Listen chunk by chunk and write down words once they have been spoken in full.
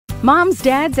Moms,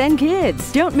 dads, and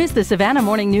kids, don't miss the Savannah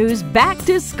Morning News Back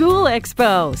to School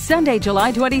Expo, Sunday,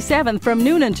 July 27th from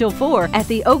noon until 4 at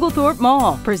the Oglethorpe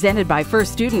Mall, presented by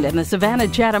First Student and the Savannah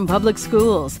Chatham Public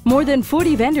Schools. More than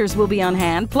 40 vendors will be on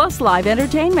hand, plus live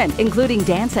entertainment, including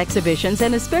dance exhibitions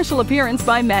and a special appearance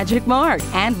by Magic Mark.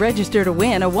 And register to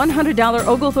win a $100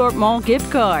 Oglethorpe Mall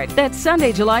gift card. That's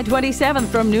Sunday, July 27th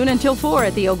from noon until 4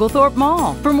 at the Oglethorpe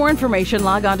Mall. For more information,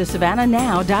 log on to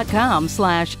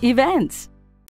savannahnow.com/events.